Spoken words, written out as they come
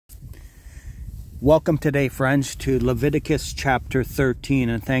Welcome today, friends, to Leviticus chapter 13,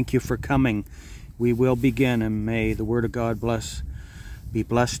 and thank you for coming. We will begin, and may the Word of God be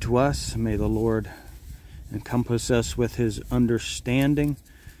blessed to us. May the Lord encompass us with His understanding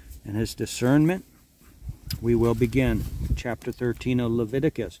and His discernment. We will begin chapter 13 of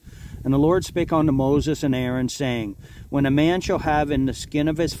Leviticus. And the Lord spake unto Moses and Aaron, saying, When a man shall have in the skin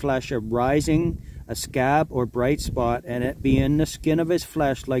of his flesh a scab or bright spot, and it be in the skin of his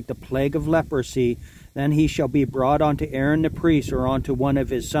flesh like the plague of leprosy, then he shall be brought unto Aaron the priest, or unto one of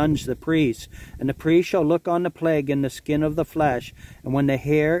his sons the priest. And the priest shall look on the plague in the skin of the flesh, and when the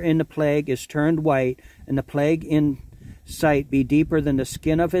hair in the plague is turned white, and the plague in sight be deeper than the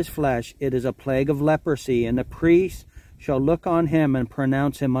skin of his flesh, it is a plague of leprosy. And the priest shall look on him and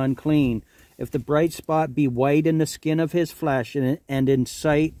pronounce him unclean. If the bright spot be white in the skin of his flesh, and in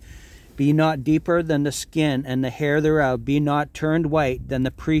sight be not deeper than the skin, and the hair thereof be not turned white, then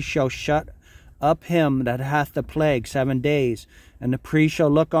the priest shall shut up him that hath the plague 7 days. And the priest shall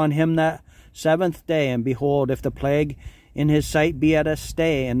look on him that 7th day, and behold, if the plague in his sight be at a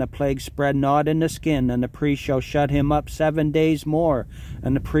stay, and the plague spread not in the skin, then the priest shall shut him up 7 days more.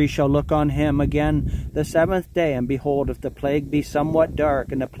 And the priest shall look on him again the 7th day, and behold, if the plague be somewhat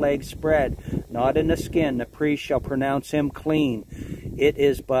dark, and the plague spread not in the skin, the priest shall pronounce him clean. It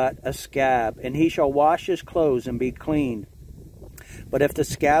is but a scab, and he shall wash his clothes and be clean. But if the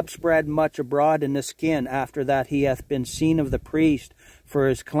scab spread much abroad in the skin, after that he hath been seen of the priest for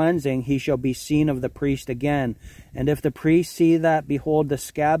his cleansing, he shall be seen of the priest again. And if the priest see that, behold, the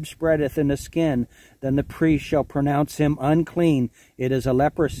scab spreadeth in the skin, then the priest shall pronounce him unclean. It is a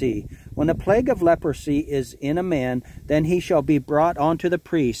leprosy. When the plague of leprosy is in a man, then he shall be brought unto the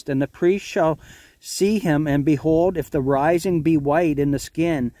priest, and the priest shall see him, and behold, if the rising be white in the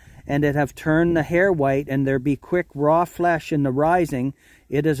skin, and it have turned the hair white, and there be quick raw flesh in the rising,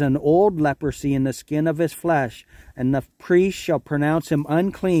 it is an old leprosy in the skin of his flesh. And the priest shall pronounce him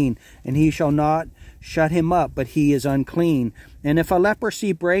unclean, and he shall not shut him up, but he is unclean. And if a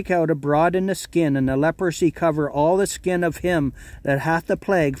leprosy break out abroad in the skin, and the leprosy cover all the skin of him that hath the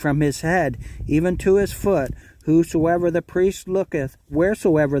plague, from his head even to his foot, wheresoever the priest looketh,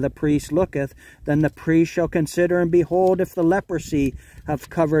 then the priest shall consider, and behold, if the leprosy have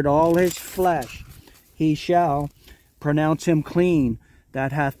covered all his flesh, he shall pronounce him clean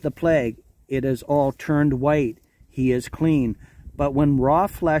that hath the plague. It is all turned white, he is clean. But when raw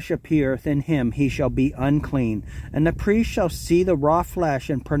flesh appeareth in him, he shall be unclean. And the priest shall see the raw flesh,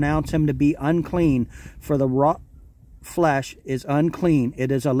 and pronounce him to be unclean, for the raw flesh is unclean,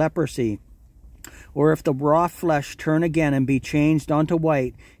 it is a leprosy. Or if the raw flesh turn again and be changed unto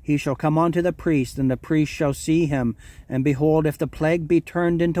white, he shall come unto the priest, and the priest shall see him. And behold, if the plague be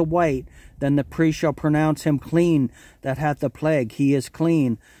turned into white, then the priest shall pronounce him clean that hath the plague, he is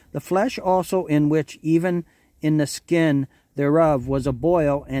clean. The flesh also, in which even in the skin thereof was a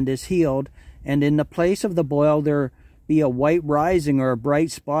boil, and is healed, and in the place of the boil there be a white rising, or a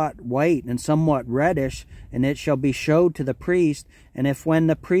bright spot, white and somewhat reddish, and it shall be showed to the priest. And if when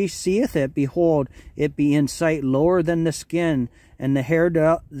the priest seeth it, behold, it be in sight lower than the skin, and the hair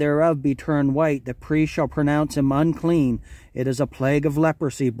thereof be turned white, the priest shall pronounce him unclean. It is a plague of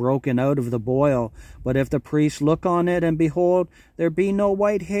leprosy broken out of the boil. But if the priest look on it, and behold, there be no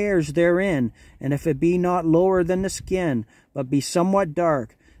white hairs therein, and if it be not lower than the skin, but be somewhat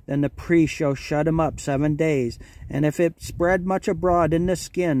dark, then the priest shall shut him up 7 days. And if it spread much abroad in the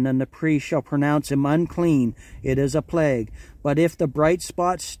skin, then the priest shall pronounce him unclean. It is a plague. But if the bright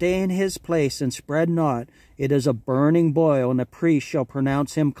spot stay in his place, and spread not, it is a burning boil, and the priest shall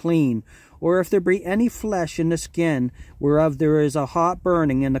pronounce him clean. Or if there be any flesh in the skin, whereof there is a hot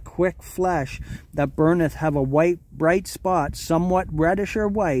burning, and the quick flesh that burneth have a white bright spot, somewhat reddish or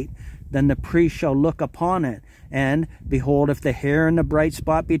white, then the priest shall look upon it. And, behold, if the hair in the bright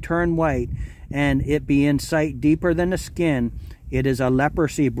spot be turned white, and it be in sight deeper than the skin, it is a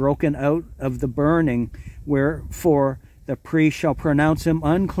leprosy broken out of the burning, wherefore the priest shall pronounce him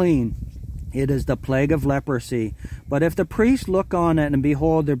unclean. It is the plague of leprosy. But if the priest look on it, and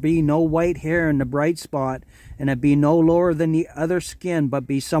behold, there be no white hair in the bright spot, and it be no lower than the other skin, but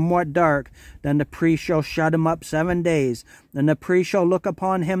be somewhat dark, then the priest shall shut him up 7 days. Then the priest shall look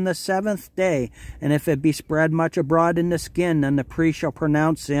upon him the 7th day, and if it be spread much abroad in the skin, then the priest shall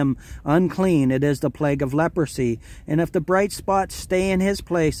pronounce him unclean. It is the plague of leprosy. And if the bright spot stay in his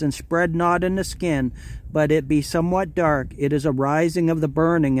place, and spread not in the skin, but it be somewhat dark, it is a rising of the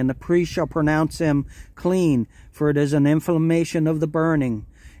burning, and the priest shall pronounce him clean, for it is an inflammation of the burning.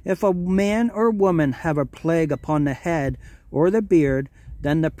 If a man or woman have a plague upon the head or the beard,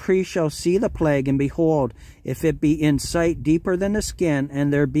 Then the priest shall see the plague, and behold, if it be in sight deeper than the skin,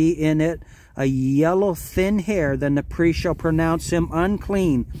 and there be in it a yellow thin hair, then the priest shall pronounce him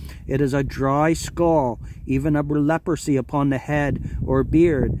unclean. It is a dry skull, even a leprosy upon the head or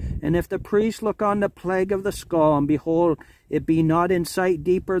beard. And if the priest look on the plague of the skull, and behold, it be not in sight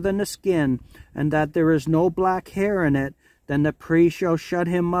deeper than the skin, and that there is no black hair in it, then the priest shall shut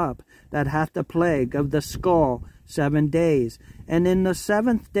him up that hath the plague of the skull 7 days. And in the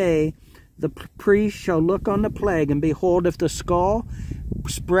 7th day the priest shall look on the plague, and behold, if the skull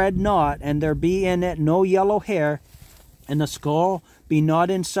spread not, and there be in it no yellow hair, and the skull be not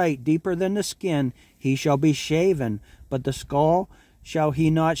in sight deeper than the skin, he shall be shaven. But the skull shall he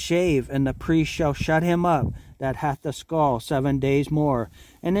not shave, and the priest shall shut him up that hath the skull 7 days more.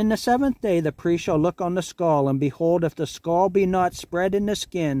 And in the 7th day the priest shall look on the skull, and behold, if the skull be not spread in the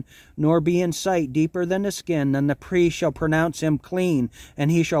skin, nor be in sight deeper than the skin, then the priest shall pronounce him clean,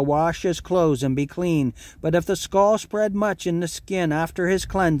 and he shall wash his clothes and be clean. But if the skull spread much in the skin after his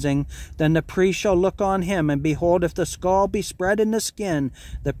cleansing, then the priest shall look on him, and behold, if the skull be spread in the skin,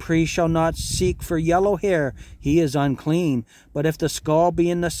 the priest shall not seek for yellow hair, he is unclean. But if the skull be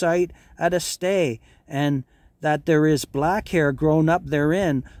in the sight at a stay, and that there is black hair grown up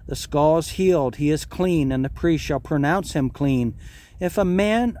therein, the skull is healed, he is clean, and the priest shall pronounce him clean. If a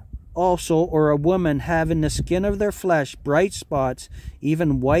man also or a woman have in the skin of their flesh bright spots,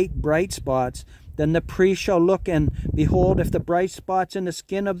 even white bright spots, then the priest shall look, and behold, if the bright spots in the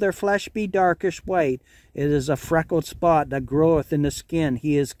skin of their flesh be darkish white, it is a freckled spot that groweth in the skin,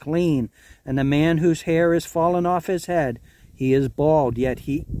 he is clean. And the man whose hair is fallen off his head, he is bald, yet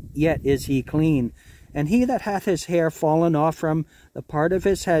is he clean. And he that hath his hair fallen off from the part of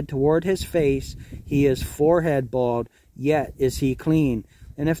his head toward his face, he is forehead bald, yet is he clean.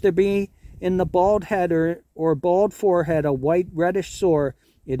 And if there be in the bald head or bald forehead a white reddish sore,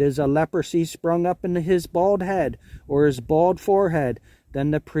 it is a leprosy sprung up in his bald head or his bald forehead.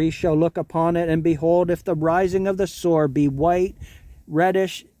 Then the priest shall look upon it, and behold, if the rising of the sore be white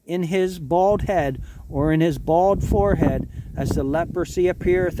reddish in his bald head or in his bald forehead, as the leprosy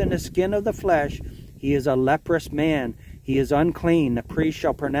appeareth in the skin of the flesh, he is a leprous man, he is unclean. The priest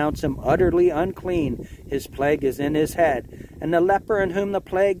shall pronounce him utterly unclean, his plague is in his head. And the leper in whom the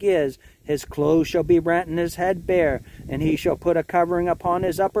plague is, his clothes shall be rent and his head bare, and he shall put a covering upon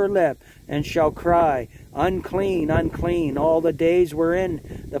his upper lip, and shall cry, Unclean, unclean, all the days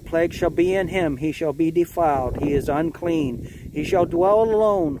wherein the plague shall be in him, he shall be defiled, he is unclean. He shall dwell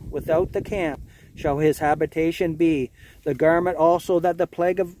alone without the camp, shall his habitation be. The garment also that the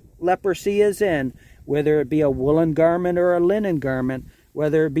plague of leprosy is in, whether it be a woolen garment or a linen garment,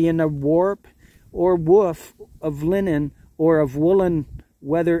 whether it be in a warp or woof of linen or of woolen,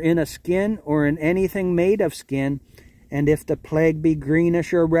 whether in a skin or in anything made of skin. And if the plague be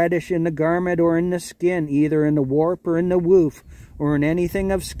greenish or reddish in the garment or in the skin, either in the warp or in the woof, or in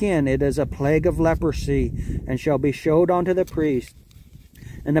anything of skin, it is a plague of leprosy, and shall be showed unto the priest.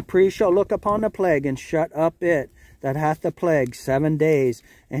 And the priest shall look upon the plague, and shut up it that hath the plague 7 days.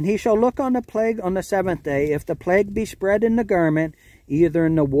 And he shall look on the plague on the 7th day. If the plague be spread in the garment, either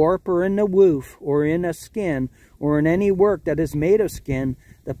in the warp or in the woof, or in a skin, or in any work that is made of skin,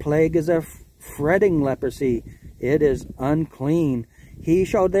 the plague is a fretting leprosy, it is unclean. He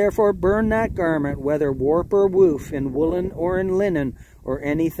shall therefore burn that garment, whether warp or woof, in woolen or in linen, or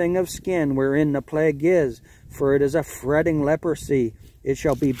anything of skin wherein the plague is, for it is a fretting leprosy, it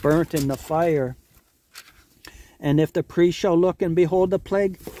shall be burnt in the fire. And if the priest shall look, and behold, the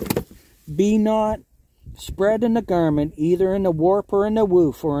plague be not spread in the garment, either in the warp or in the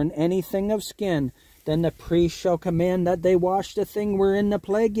woof, or in anything of skin, then the priest shall command that they wash the thing wherein the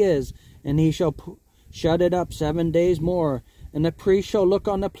plague is, and he shall shut it up 7 days more. And the priest shall look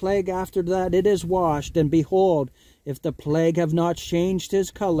on the plague after that it is washed, and behold, if the plague have not changed his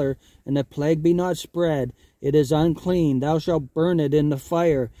color, and the plague be not spread, it is unclean. Thou shalt burn it in the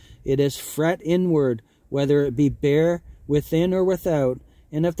fire. It is fret inward, whether it be bare within or without.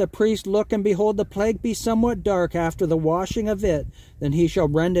 And if the priest look, and behold, the plague be somewhat dark after the washing of it, then he shall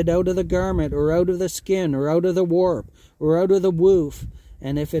rend it out of the garment, or out of the skin, or out of the warp, or out of the woof.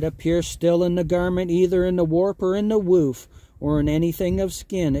 And if it appear still in the garment, either in the warp or in the woof, or in anything of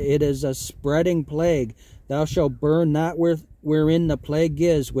skin, it is a spreading plague. Thou shalt burn that wherein the plague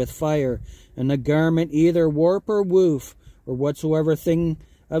is with fire. And the garment, either warp or woof, or whatsoever thing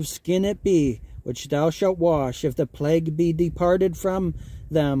of skin it be, which thou shalt wash, if the plague be departed from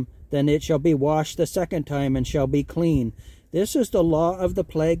them, then it shall be washed the 2nd time, and shall be clean. This is the law of the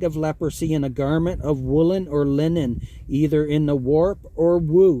plague of leprosy in a garment of woolen or linen, either in the warp or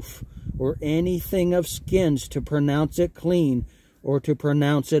woof, or anything of skins, to pronounce it clean. or to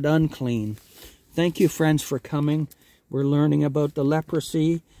pronounce it unclean. Thank you, friends, for coming. We're learning about the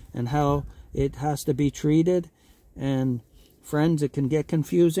leprosy and how it has to be treated. And friends, it can get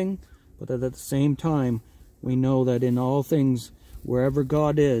confusing, but at the same time, we know that in all things, wherever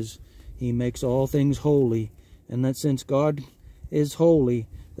God is, he makes all things holy. And that since God is holy,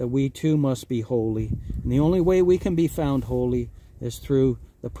 that we too must be holy. And the only way we can be found holy is through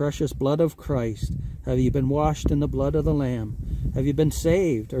the precious blood of Christ. Have you been washed in the blood of the Lamb? Have you been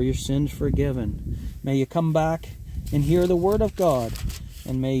saved? Are your sins forgiven? May you come back and hear the word of God,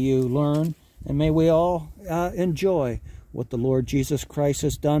 and may you learn, and may we all enjoy what the Lord Jesus Christ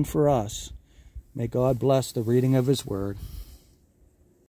has done for us. May God bless the reading of his word.